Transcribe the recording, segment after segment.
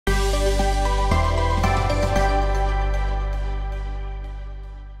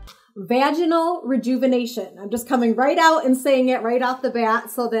vaginal rejuvenation. I'm just coming right out and saying it right off the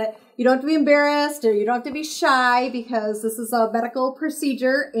bat so that you don't have to be embarrassed or you don't have to be shy, because this is a medical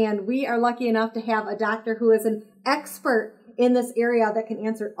procedure and we are lucky enough to have a doctor who is an expert in this area that can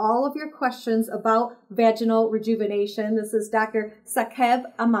answer all of your questions about vaginal rejuvenation. This is Dr. Saqib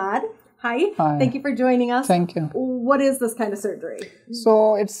Ahmad. Hi. Hi. Thank you for joining us. Thank you. What is this kind of surgery?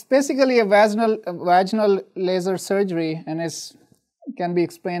 So it's basically a vaginal laser surgery, and can be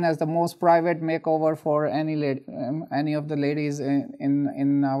explained as the most private makeover for any of the ladies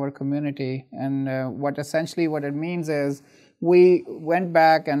in our community. And what it means is we went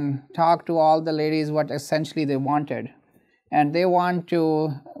back and talked to all the ladies what essentially they wanted, and they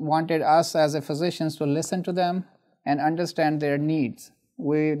wanted us as a physicians to listen to them and understand their needs.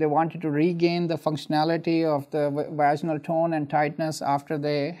 They wanted to regain the functionality of the vaginal tone and tightness after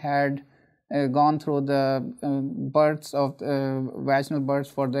they had gone through the vaginal births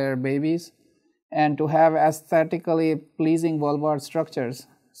for their babies, and to have aesthetically pleasing vulvar structures.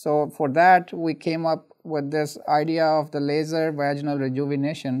 So for that, we came up with this idea of the laser vaginal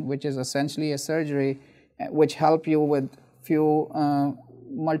rejuvenation, which is essentially a surgery which help you with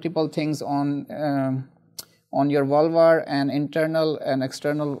multiple things on your vulvar and internal and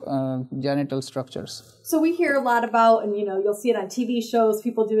external genital structures. So we hear a lot about, and you'll see it on TV shows,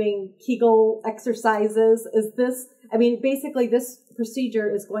 people doing Kegel exercises. Basically this procedure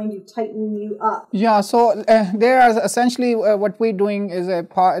is going to tighten you up. Yeah, so there are essentially what we're doing is there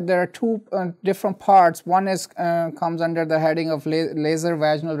are two different parts. One is comes under the heading of laser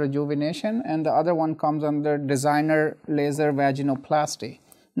vaginal rejuvenation, and the other one comes under designer laser vaginoplasty.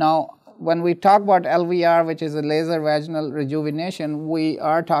 Now, when we talk about LVR, which is a laser vaginal rejuvenation, we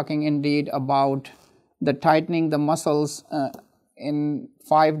are talking indeed about the tightening the muscles in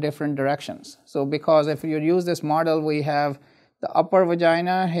 5 different directions. So because if you use this model, we have the upper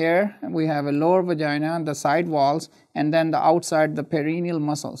vagina here, we have a lower vagina, the side walls, and then the outside, the perineal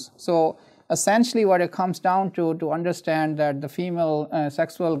muscles. So essentially what it comes down to understand that the female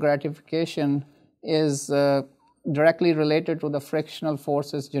sexual gratification is directly related to the frictional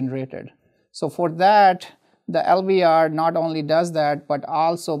forces generated. So for that, the LVR not only does that, but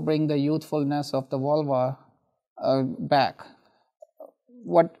also bring the youthfulness of the vulva back.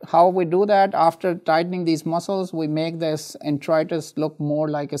 How we do that? After tightening these muscles, we make this introitus look more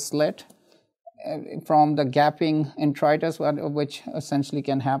like a slit from the gapping introitus, which essentially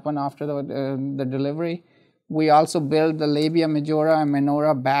can happen after the delivery. We also build the labia majora and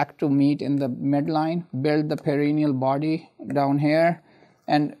minora back to meet in the midline, build the perineal body down here,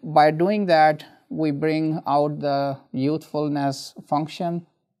 and by doing that, we bring out the youthfulness function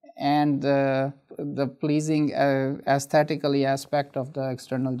and the pleasing aesthetically aspect of the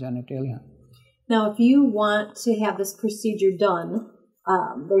external genitalia. Now, if you want to have this procedure done,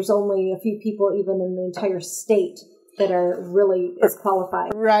 there's only a few people even in the entire state that are really as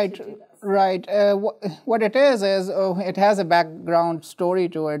qualified. Right. Right. What it is it has a background story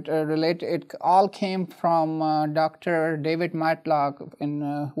to it. It all came from Dr. David Matlock,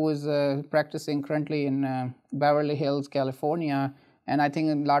 who is practicing currently in Beverly Hills, California, and I think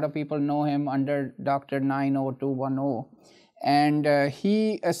a lot of people know him under Dr. 90210. And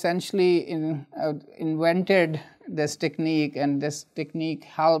he essentially invented this technique, and this technique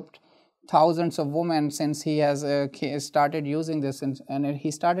helped thousands of women since he has started using this, and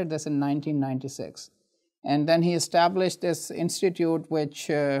he started this in 1996. And then he established this institute, which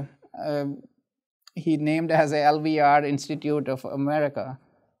he named as a LVR Institute of America.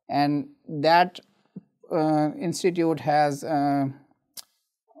 And that institute has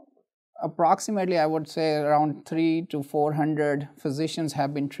approximately, I would say, around 300 to 400 physicians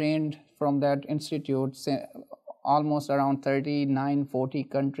have been trained from that institute, almost around 40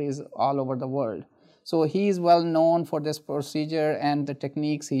 countries all over the world. So he is well known for this procedure and the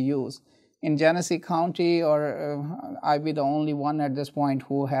techniques he used. In Genesee County, I'd be the only one at this point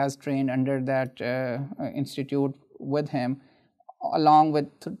who has trained under that institute with him, along with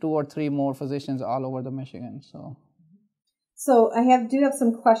 2 or 3 more physicians all over the Michigan. So I do have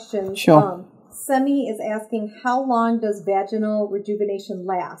some questions. Sure. Semi is asking, how long does vaginal rejuvenation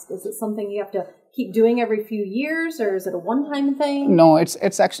last? Is it something you have to keep doing every few years, or is it a one-time thing? No, it's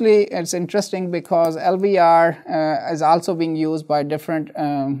interesting because LVR is also being used by different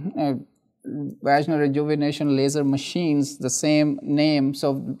vaginal rejuvenation laser machines, the same name,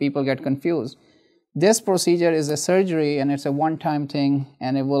 so people get confused. This procedure is a surgery, and it's a one-time thing,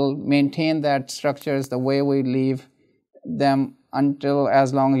 and it will maintain that structures the way we leave them until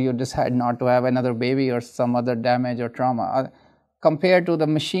as long as you decide not to have another baby or some other damage or trauma. compared to the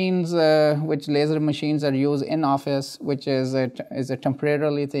machines, which laser machines are used in office, which is a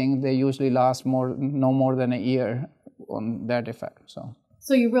temporarily thing. They usually last no more than a year on that effect.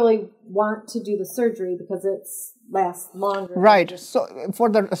 So you really want to do the surgery because it lasts longer. Right. So for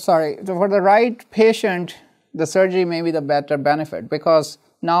the right patient, the surgery may be the better benefit, because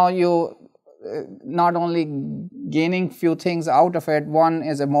now you not only gaining few things out of it. One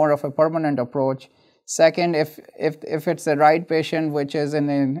is a more of a permanent approach. Second, if it's the right patient, which is in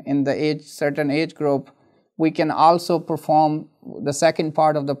the certain age group, we can also perform the second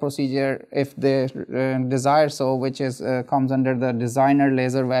part of the procedure if they desire so, which is comes under the designer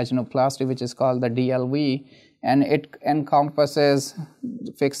laser vaginoplasty, which is called the DLV, and it encompasses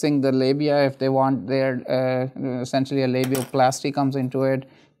fixing the labia if they want their essentially a labioplasty comes into it.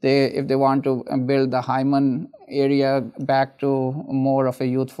 If they want to build the hymen area back to more of a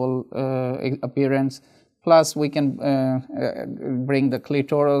youthful appearance. Plus, we can bring the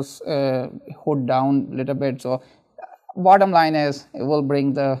clitoris hood down a little bit. So, bottom line is, it will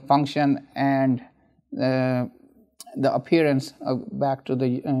bring the function and the appearance back to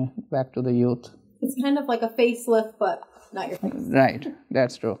the youth. It's kind of like a facelift, but not your face. Right,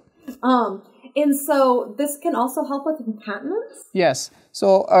 that's true. And so this can also help with incontinence? Yes.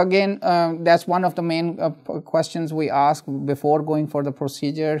 So again, that's one of the main questions we ask before going for the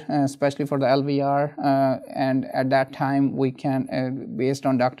procedure, especially for the LVR. And at that time, we can, based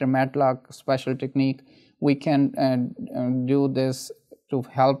on Dr. Matlock's special technique, we can do this to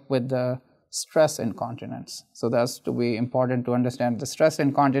help with the stress incontinence. So that's to be important to understand. The stress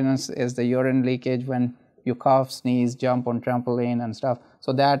incontinence is the urine leakage when you cough, sneeze, jump on trampoline and stuff.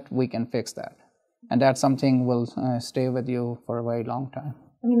 So that we can fix that. And that's something will stay with you for a very long time.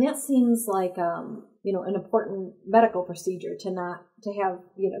 I mean, that seems like an important medical procedure to have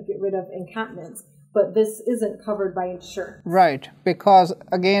get rid of incontinence, but this isn't covered by insurance. Right, because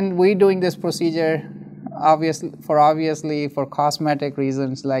again, we doing this procedure obviously for cosmetic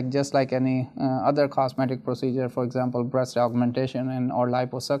reasons, just like any other cosmetic procedure, for example, breast augmentation or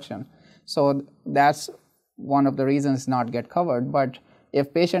liposuction. So that's one of the reasons not get covered. But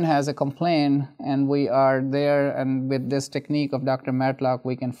if patient has a complaint and we are there, and with this technique of Dr. Matlock,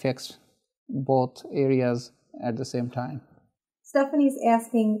 we can fix both areas at the same time. Stephanie's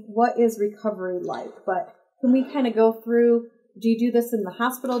asking, what is recovery like? But can we kind of go through, do you do this in the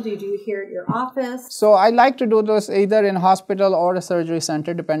hospital? Do you do it here at your office? So I like to do this either in hospital or a surgery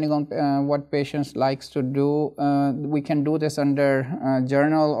center, depending on what patients likes to do. We can do this under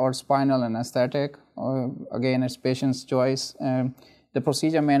journal or spinal anesthetic. Again, it's patient's choice. The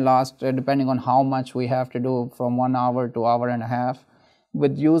procedure may last, depending on how much we have to do, from 1 hour to hour and a half.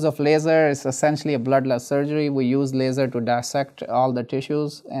 With use of laser, it's essentially a bloodless surgery. We use laser to dissect all the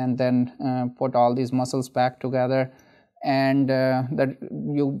tissues and then put all these muscles back together. And that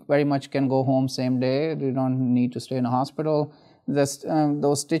you very much can go home same day. You don't need to stay in a hospital.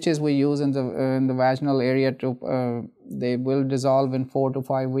 Those stitches we use in the vaginal area, they will dissolve in 4 to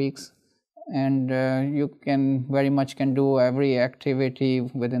 5 weeks. And you can very much do every activity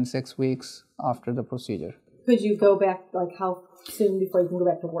within 6 weeks after the procedure. Could you go back, how soon before you can go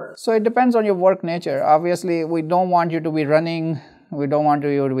back to work? So it depends on your work nature. Obviously, we don't want you to be running. We don't want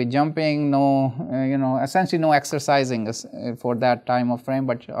you to be jumping. Essentially no exercising for that time of frame.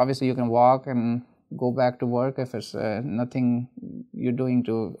 But obviously, you can walk and go back to work if it's nothing you're doing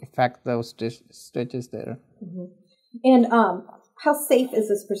to affect those stitches there. Mm-hmm. And how safe is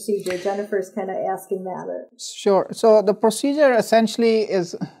this procedure? Jennifer's kind of asking that. Sure. So the procedure essentially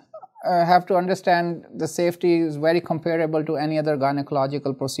is, have to understand the safety is very comparable to any other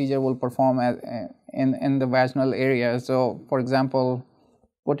gynecological procedure we'll perform in the vaginal area. So, for example,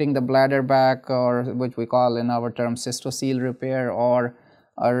 putting the bladder back, or which we call in our term cystocele repair, or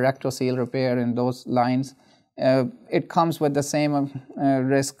a rectocele repair in those lines, it comes with the same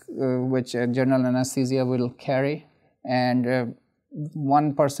risk which general anesthesia will carry. And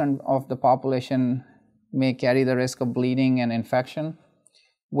 1% of the population may carry the risk of bleeding and infection,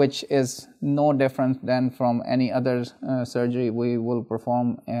 which is no different than from any other surgery we will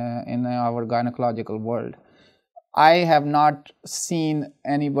perform in our gynecological world. I have not seen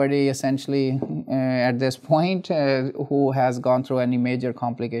anybody essentially at this point who has gone through any major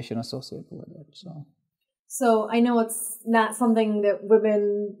complication associated with it. So I know it's not something that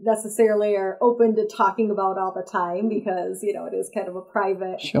women necessarily are open to talking about all the time, because, it is kind of a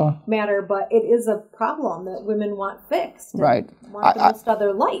private matter, but it is a problem that women want fixed. Right. Want the most of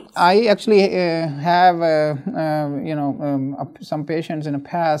their life. I actually have, some patients in the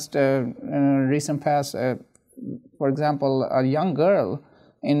past, recent past, for example, a young girl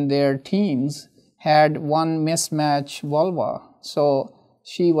in their teens had one mismatched vulva. So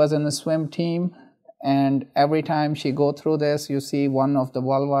she was in the swim team, and every time she go through this, you see one of the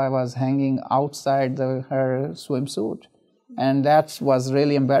vulva was hanging outside her swimsuit. And that was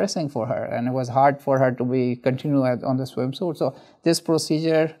really embarrassing for her, and it was hard for her to continue on the swimsuit. So this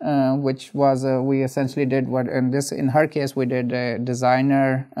procedure, which was we essentially did in her case we did a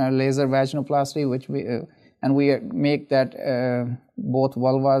designer laser vaginoplasty, which we make that both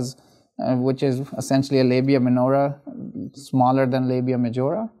vulvas, which is essentially a labia minora, smaller than labia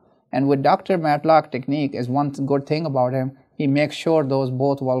majora. And with Dr. Matlock technique is one good thing about him. He makes sure those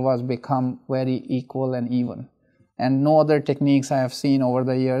both vulvas become very equal and even. And no other techniques I have seen over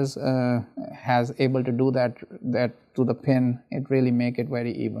the years has able to do that to the pin. It really make it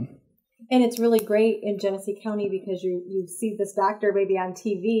very even. And it's really great in Genesee County because you see this doctor maybe on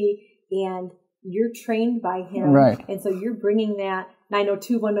TV and you're trained by him. Right. And so you're bringing that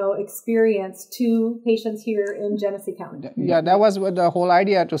 90210 experience to patients here in Genesee County. Yeah, that was the whole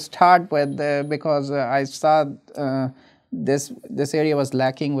idea to start with because I saw this area was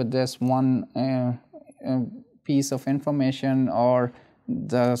lacking with this one piece of information or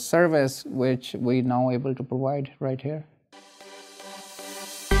the service which we now able to provide right here.